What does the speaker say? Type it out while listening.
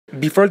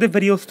Before the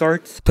video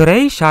starts,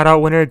 today's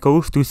shoutout winner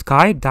goes to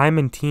Sky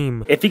Diamond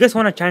Team. If you guys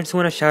want a chance to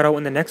win a shoutout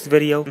in the next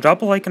video,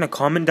 drop a like and a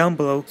comment down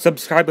below,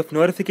 subscribe with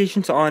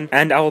notifications on,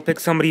 and I will pick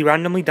somebody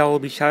randomly that will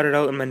be shouted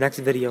out in my next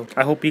video.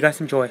 I hope you guys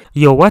enjoy.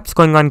 Yo, what's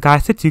going on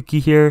guys,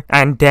 Tfue here,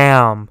 and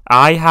damn,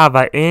 I have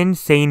an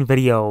insane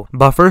video.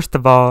 But first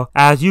of all,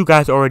 as you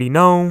guys already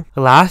know,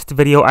 last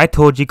video I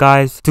told you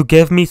guys to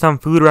give me some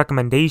food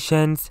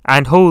recommendations,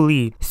 and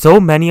holy, so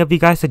many of you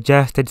guys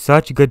suggested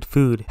such good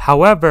food.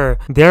 However,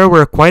 there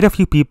were quite a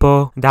few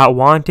people that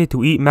wanted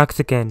to eat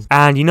Mexican,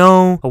 and you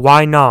know,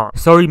 why not?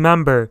 So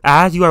remember,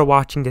 as you are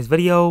watching this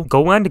video,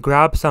 go and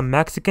grab some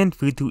Mexican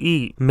food to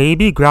eat.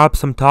 Maybe grab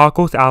some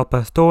tacos al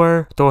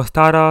pastor,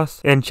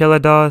 tostadas,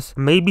 enchiladas,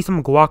 maybe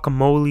some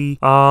guacamole,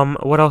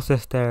 what else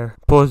is there?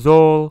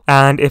 Pozole,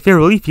 and if you're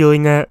really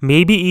feeling it,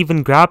 maybe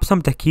even grab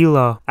some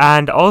tequila.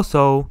 And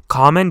also,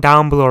 comment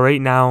down below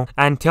right now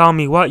and tell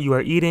me what you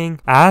are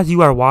eating as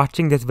you are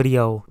watching this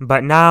video.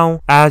 But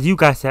now, as you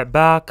guys sit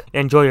back,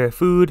 enjoy your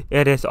food,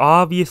 it is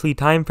obviously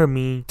time for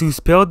me to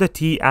spill the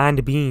tea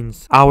and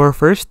beans. Our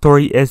first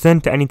story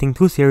isn't anything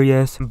too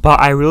serious, but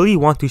I really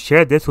want to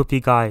share this with you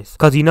guys,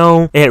 cause you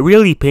know, it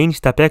really paints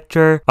the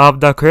picture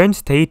of the current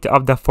state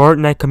of the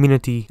Fortnite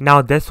community.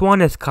 Now this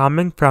one is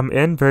coming from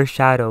Inverse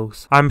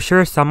Shadows. I'm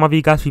sure some of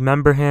you guys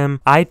remember him.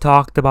 I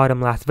talked about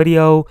him last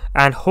video,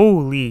 and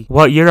holy,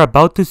 what you're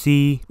about to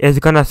see is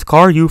gonna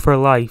scar you for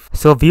life.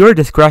 So viewer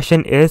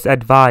discretion is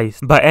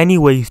advised. But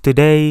anyways,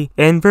 today,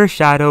 Inverse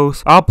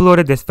Shadows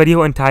uploaded this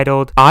video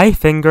entitled, I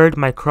fingered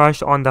my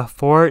crush on the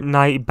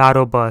Fortnite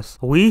battle bus.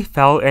 We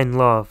fell in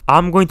love.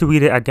 I'm going to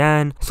read it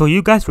again so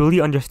you guys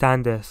really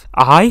understand this.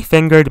 I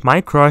fingered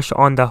my crush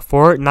on the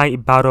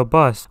Fortnite battle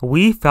bus.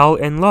 We fell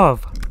in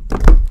love.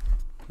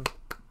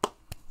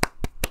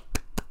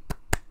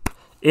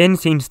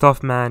 Insane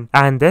stuff, man.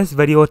 And this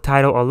video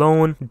title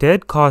alone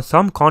did cause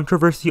some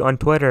controversy on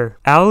Twitter.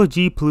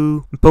 LG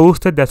Plu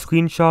posted the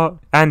screenshot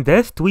and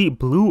this tweet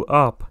blew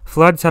up.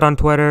 Flood said on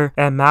Twitter,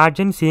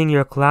 imagine seeing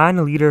your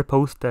clan leader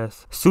post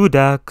this.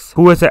 Sudex,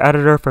 who is the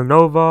editor for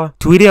Nova,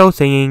 tweeted out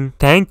saying,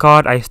 thank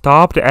God I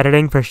stopped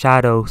editing for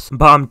Shadows.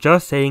 But I'm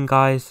just saying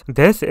guys,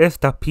 this is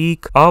the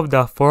peak of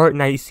the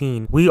Fortnite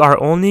scene. We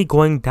are only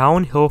going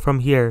downhill from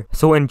here.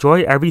 So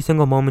enjoy every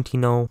single moment, you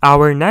know.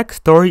 Our next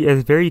story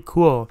is very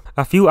cool.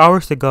 A few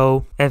hours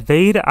ago,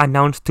 Evade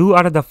announced 2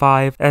 out of the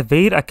 5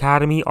 Evade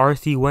Academy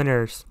RC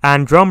winners.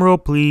 And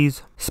drumroll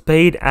please,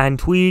 Spayde and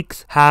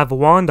Tweaks have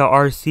won the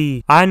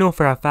RC. I know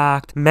for a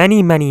fact,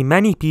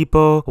 many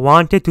people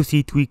wanted to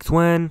see Tweaks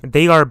win.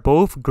 They are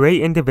both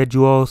great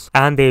individuals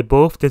and they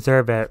both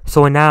deserve it.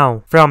 So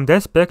now, from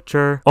this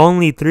picture,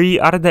 only 3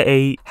 out of the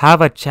 8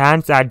 have a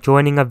chance at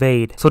joining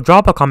Evade. So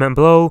drop a comment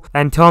below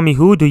and tell me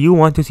who do you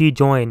want to see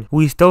join.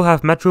 We still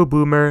have Metro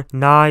Boomer,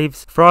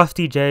 Knives,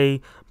 Frosty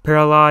J,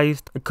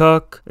 Paralyzed,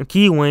 Cook,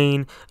 Key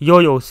Wayne,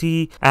 Yo-Yo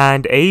C,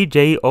 and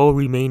AJO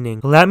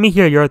remaining. Let me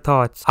hear your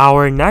thoughts.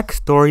 Our next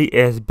story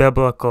is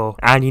biblical,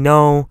 and you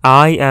know,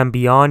 I am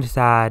beyond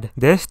sad.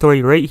 This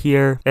story right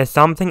here is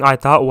something I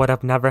thought would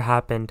have never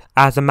happened.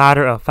 As a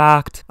matter of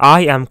fact,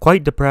 I am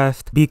quite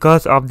depressed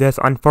because of this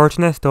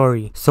unfortunate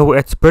story. So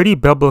it's pretty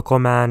biblical,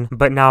 man.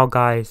 But now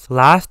guys,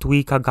 last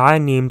week a guy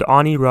named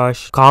Ani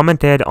Rush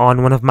commented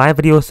on one of my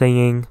videos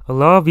saying,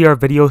 love your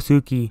video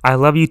Suki. I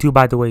love you too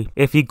by the way.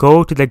 If you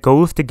go to the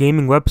Ghost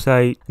Gaming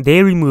website,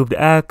 they removed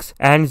X,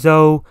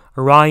 Enzo,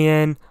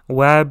 Ryan,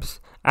 Webs,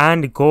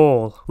 and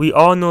Ghoul. We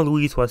all know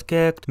Luis was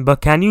kicked,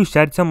 but can you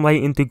shed some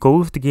light into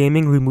Ghost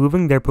Gaming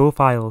removing their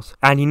profiles?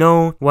 And you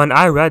know, when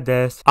I read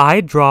this, I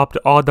dropped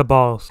all the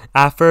balls.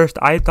 At first,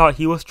 I thought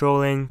he was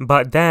trolling,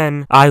 but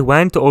then I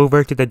went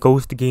over to the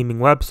Ghost Gaming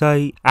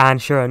website,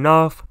 and sure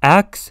enough,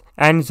 X,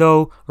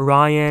 Enzo,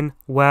 Ryan,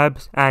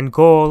 Webs, and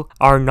Ghoul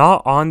are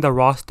not on the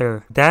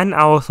roster. Then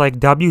I was like,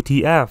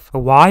 WTF,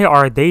 why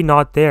are they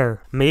not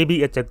there?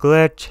 Maybe it's a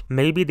glitch,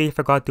 maybe they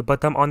forgot to put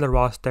them on the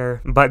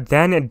roster, but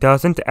then it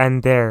doesn't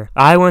end there.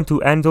 I went to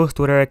Enzo's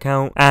Twitter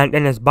account, and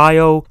in his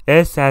bio,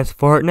 it says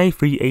Fortnite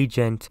free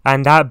agent,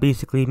 and that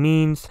basically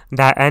means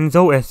that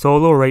Enzo is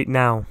solo right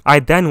now. I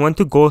then went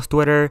to Ghoul's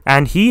Twitter,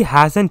 and he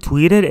hasn't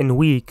tweeted in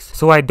weeks,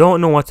 so I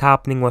don't know what's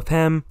happening with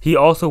him. He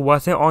also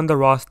wasn't on the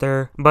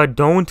roster, but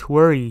don't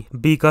worry,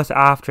 because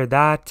after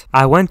that,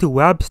 I went to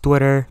Web's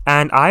Twitter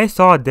and I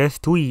saw this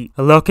tweet,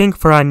 looking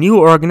for a new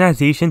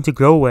organization to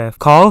grow with,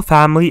 call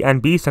family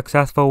and be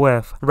successful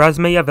with,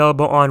 resume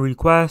available on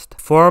request,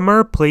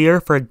 former player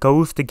for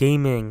Ghost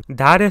Gaming.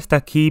 That is the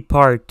key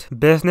part.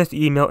 Business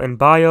email in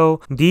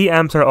bio,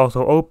 DMs are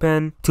also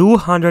open,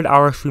 200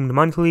 hours streamed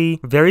monthly,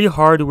 very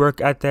hard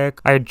work ethic,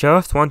 I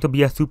just want to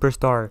be a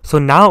superstar. So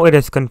now it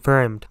is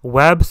confirmed,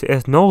 Webs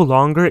is no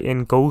longer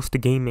in Ghost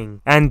Gaming.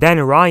 And then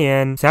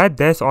Ryan said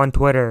this on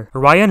Twitter.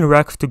 Ryan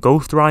Rex to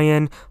Ghost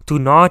Ryan to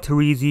Not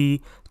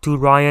Reezy to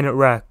Ryan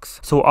Rex.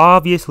 So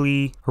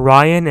obviously,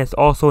 Ryan is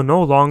also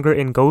no longer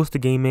in Ghost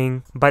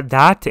Gaming, but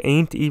that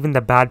ain't even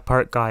the bad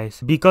part,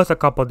 guys, because a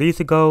couple days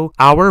ago,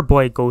 our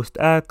boy Ghost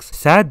X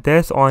said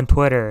this on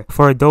Twitter.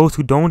 For those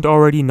who don't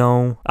already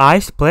know, I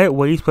split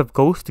ways with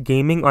Ghost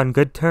Gaming on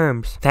good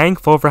terms.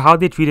 Thankful for how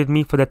they treated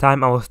me for the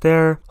time I was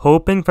there,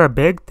 hoping for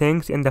big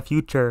things in the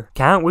future.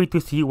 Can't wait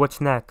to see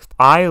what's next.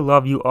 I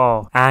love you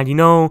all. And you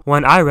know,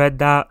 when I read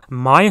that,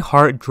 my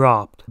heart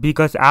dropped,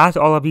 because as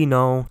all of you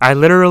know, I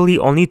literally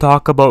only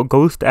talk about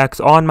Ghost X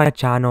on my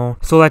channel,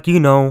 so like you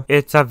know,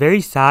 it's a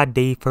very sad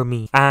day for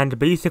me. And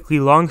basically,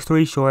 long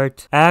story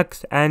short,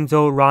 X,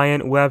 Enzo,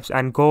 Ryan, Webs,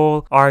 and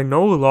Ghoul are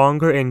no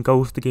longer in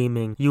Ghost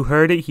Gaming. You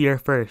heard it here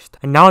first.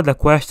 And now the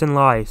question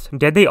lies,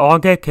 did they all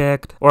get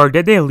kicked, or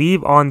did they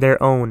leave on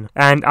their own?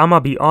 And I'ma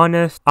be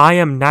honest, I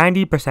am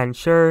 90%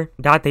 sure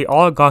that they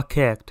all got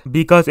kicked,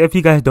 because if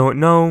you guys don't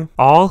know,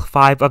 all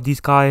 5 of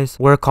these guys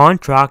were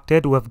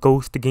contracted with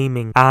Ghost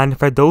Gaming. And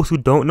for those who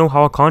don't know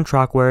how a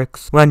contract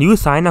works, when you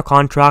sign a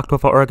contract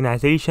with an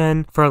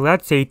organization for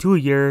let's say 2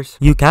 years,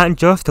 you can't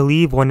just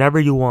leave whenever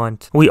you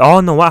want. We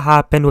all know what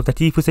happened with the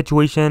Tfue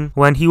situation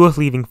when he was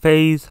leaving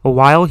FaZe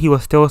while he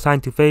was still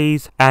signed to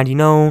FaZe, and you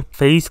know,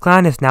 FaZe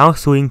Clan is now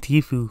suing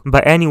Tfue.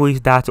 But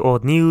anyways, that's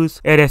old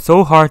news. It is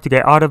so hard to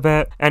get out of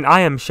it, and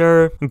I am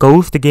sure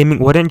Ghost Gaming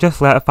wouldn't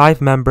just let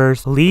 5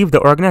 members leave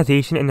the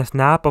organization in a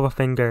snap of a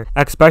finger,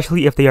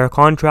 especially if they are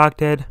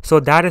contracted. So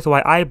that is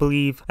why I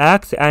believe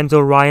X,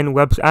 Enzo, Ryan,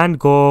 Webs, and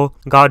Ghoul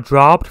got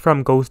dropped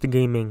from Ghost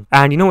Gaming.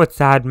 And you know what's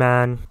sad,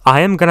 man?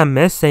 I am gonna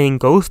miss saying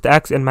Ghost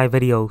X in my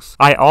videos.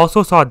 I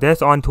also saw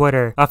this on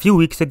Twitter a few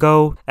weeks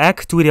ago.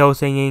 X tweeted out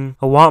saying,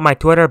 I want my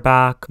Twitter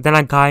back. Then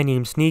a guy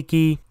named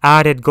Sneaky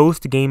added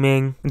Ghost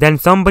Gaming. Then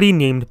somebody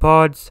named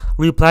Pods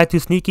replied to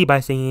Sneaky by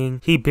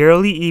saying, he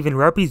barely even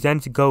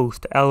represents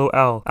Ghost,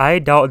 lol. I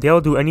doubt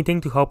they'll do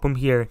anything to help him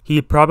here.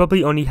 He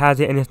probably only has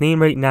it in his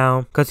name right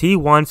now because he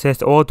wants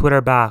his old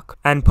Twitter back.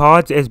 And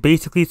Pods is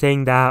basically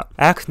saying that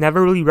X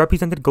never really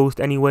represented Ghost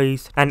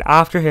anyways, and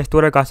after his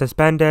Twitter got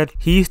suspended,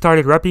 he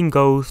started repping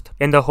Ghost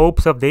in the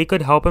hopes of they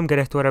could help him get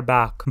his Twitter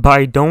back. But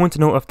I don't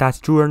know if that's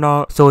true or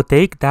not, so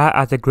take that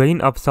as a grain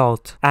of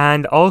salt.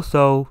 And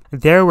also,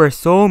 there were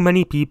so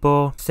many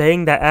people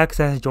saying that X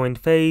has joined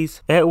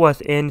FaZe. It was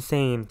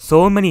insane.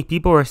 So many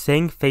people were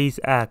saying FaZe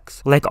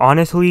X. Like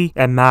honestly,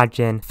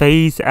 imagine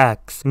FaZe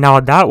X. Now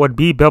that would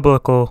be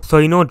biblical. So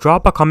you know,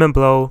 drop a comment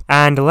below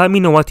and let me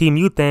know what team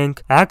you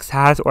think X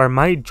has or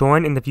might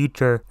join in the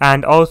future.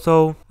 And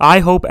also, I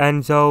hope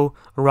Enzo,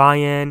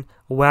 Ryan,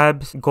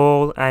 Webs,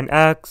 Ghoul, and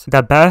X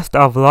the best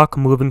of luck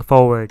moving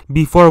forward.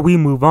 Before we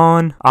move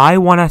on, I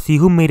wanna see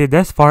who made it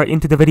this far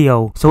into the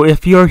video. So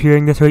if you're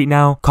hearing this right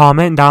now,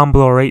 comment down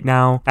below right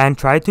now and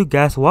try to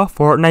guess what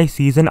Fortnite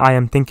season I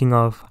am thinking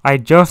of. I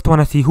just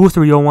wanna see who's the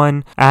real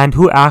one and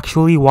who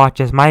actually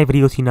watches my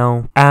videos, you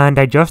know. And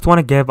I just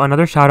wanna give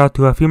another shout out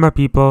to a few more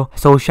people.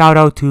 So shout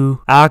out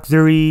to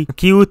Axery,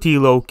 QT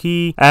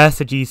Lowkey,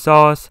 SG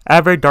Sauce,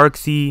 Ever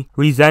Darksea,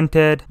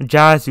 Resented,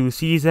 Jazzu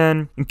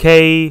Season,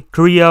 K,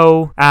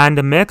 Trio,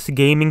 and Mix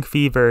Gaming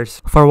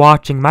Fevers for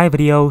watching my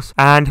videos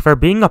and for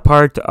being a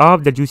part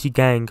of the Juicy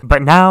Gang.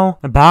 But now,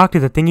 back to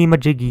the thingy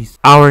majiggies.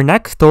 Our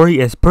next story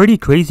is pretty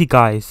crazy,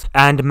 guys.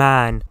 And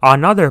man,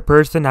 another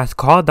person has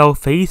called out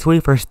FaZe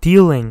Sway for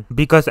stealing,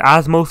 because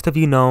as most of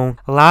you know,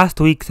 last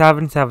week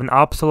 77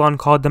 Upsilon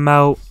called them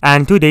out,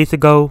 and 2 days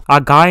ago,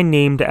 a guy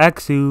named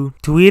Xu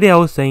tweeted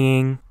out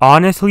saying,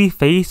 honestly,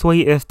 FaZe Sway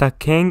is the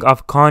king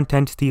of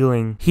content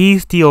stealing. He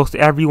steals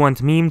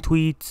everyone's meme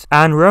tweets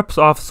and rips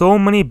off so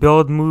many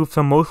build moves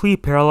from mostly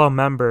Parallel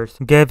members,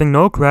 giving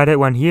no credit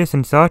when he is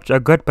in such a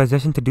good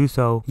position to do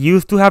so.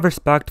 Used to have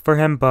respect for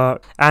him,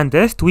 but, and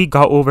this tweet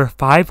got over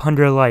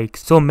 500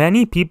 likes, so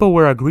many people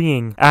were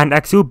agreeing, and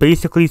Xu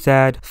basically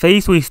said,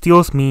 FaZe Sway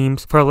steals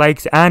memes for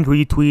likes and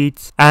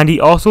retweets, and he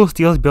also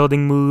steals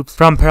building moves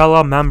from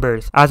Parallel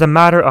members. As a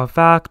matter of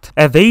fact,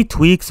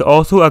 Tweaks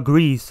also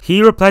agrees.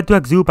 He replied to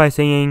Xu by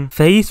saying,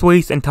 FaZe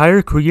Sway's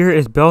entire career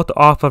is built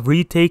off of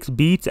retakes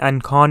Beats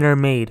and Cnnr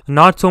made,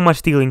 not so much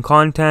stealing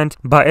content,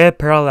 but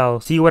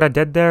Parallel. See what I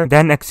did there?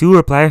 Then Xu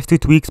replies to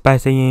Tweaks by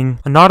saying,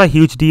 not a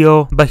huge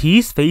deal, but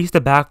he's faced a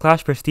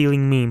backlash for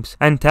stealing memes,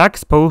 and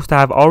text posts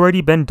have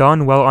already been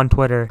done well on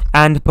Twitter,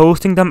 and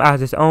posting them as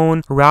his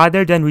own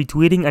rather than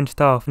retweeting and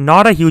stuff.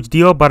 Not a huge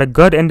deal, but a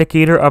good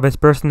indicator of his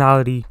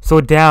personality.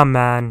 So damn,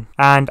 man.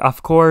 And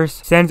of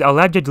course, since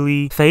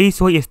allegedly FaZe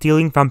Sway is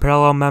stealing from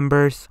Parallel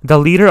members, the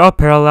leader of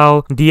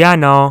Parallel,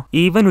 Diana,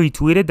 even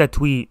retweeted the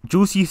tweet.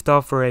 Juicy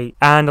stuff, right?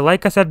 And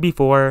like I said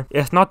before,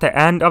 it's not the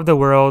end of the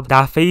world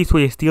that FaZe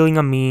Sway is stealing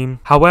a meme.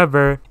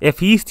 However, if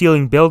he's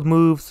stealing build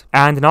moves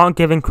and not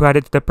giving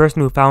credit to the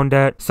person who found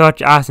it,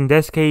 such as in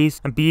this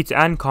case, Beats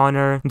and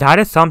Cnnr, that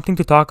is something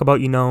to talk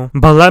about, you know.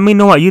 But let me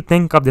know what you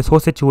think of this whole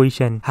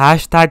situation.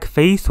 Hashtag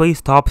FaZe Sway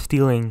stop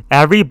stealing.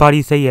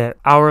 Everybody say it.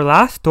 Our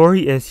last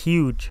story is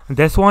huge.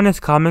 This one is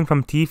coming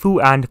from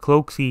Tfue and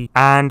Cloakzy,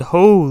 and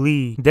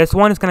holy, this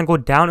one is gonna go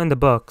down in the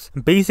books.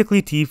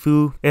 Basically,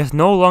 Tfue is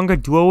no longer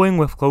duoing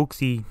with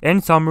Cloakzy.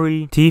 In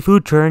summary,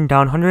 Tfue turned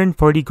down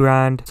 140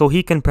 grand, so he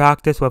he can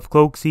practice with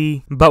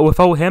Cloakzy, but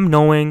without him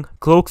knowing,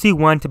 Cloakzy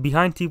went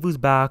behind Tfue's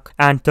back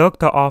and took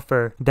the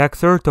offer.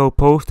 Xaloty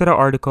posted an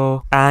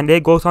article, and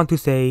it goes on to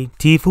say,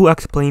 Tfue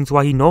explains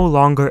why he no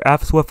longer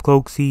Fs with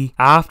Cloakzy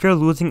after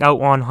losing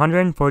out on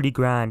 140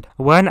 grand.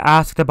 When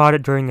asked about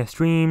it during a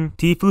stream,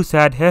 Tfue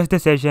said his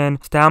decision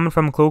stemmed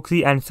from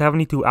Cloakzy and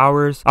 72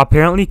 hours,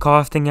 apparently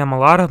costing him a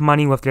lot of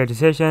money with their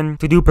decision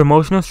to do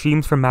promotional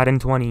streams for Madden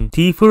 20.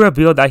 Tfue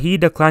revealed that he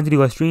declined to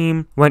do a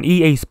stream when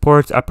EA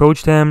Sports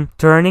approached him,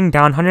 turning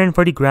down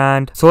 140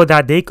 grand so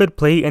that they could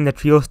play in the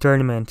Trios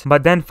tournament,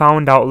 but then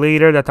found out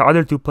later that the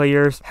other two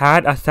players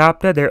had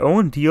accepted their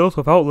own deals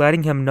without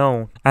letting him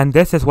know. And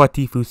this is what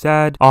Tfue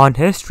said on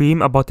his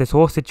stream about this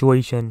whole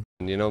situation.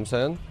 You know what I'm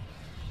saying?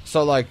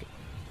 So like,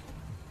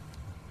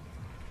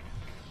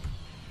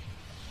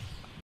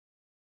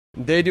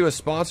 they do a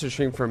sponsor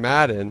stream for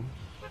Madden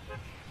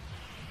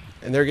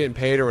and they're getting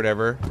paid or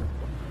whatever,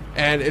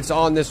 and it's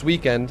on this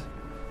weekend.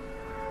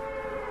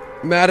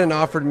 Madden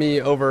offered me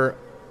over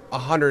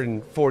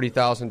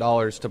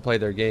 $140,000 to play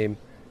their game,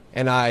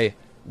 and I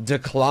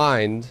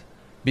declined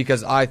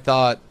because I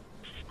thought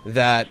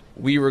that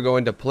we were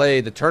going to play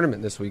the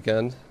tournament this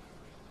weekend,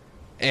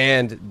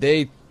 and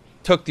they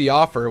took the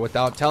offer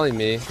without telling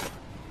me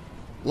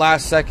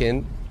last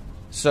second.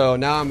 So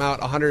now I'm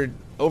out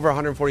over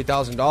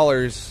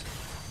 $140,000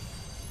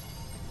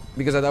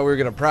 because I thought we were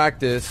gonna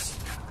practice,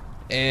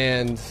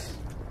 and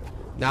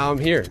now I'm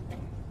here.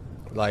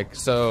 Like,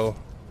 so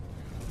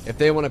if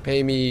they want to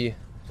pay me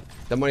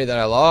the money that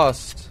I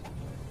lost,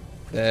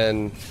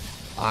 then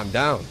I'm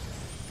down.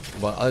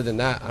 But other than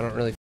that, I don't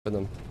really f with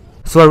them.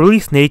 So a really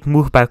snake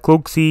move by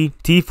Cloakzy.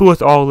 Tfue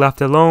was all left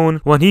alone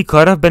when he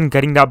could have been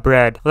getting that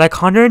bread. Like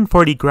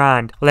 140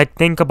 grand. Like,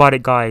 think about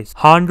it, guys.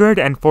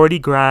 140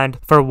 grand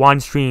for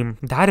one stream.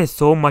 That is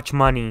so much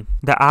money.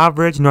 The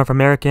average North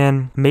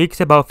American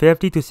makes about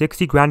 50 to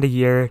 60 grand a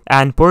year,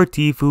 and poor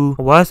Tfue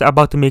was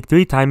about to make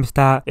 3 times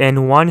that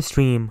in one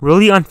stream.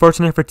 Really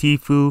unfortunate for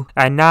Tfue,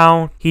 and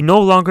now he no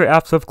longer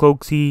Fs with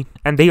Cloakzy,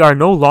 and they are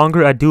no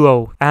longer a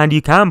duo, and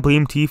you can't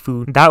blame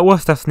Tfue. That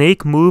was the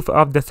snake move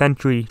of the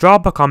century.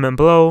 Drop a comment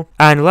below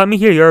and let me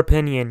hear your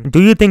opinion.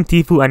 Do you think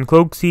Tfue and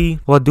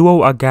Cloakzy will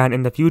duo again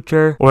in the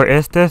future, or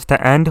is this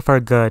the end for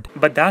good?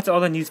 But that's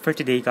all the news for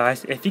today,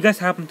 guys. If you guys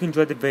happen to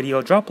enjoy the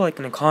video, drop a like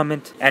and a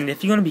comment, and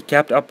if you want to be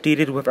kept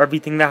updated with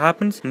everything that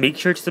happens, make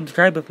sure to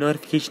subscribe with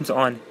notifications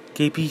on.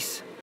 Okay,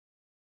 peace.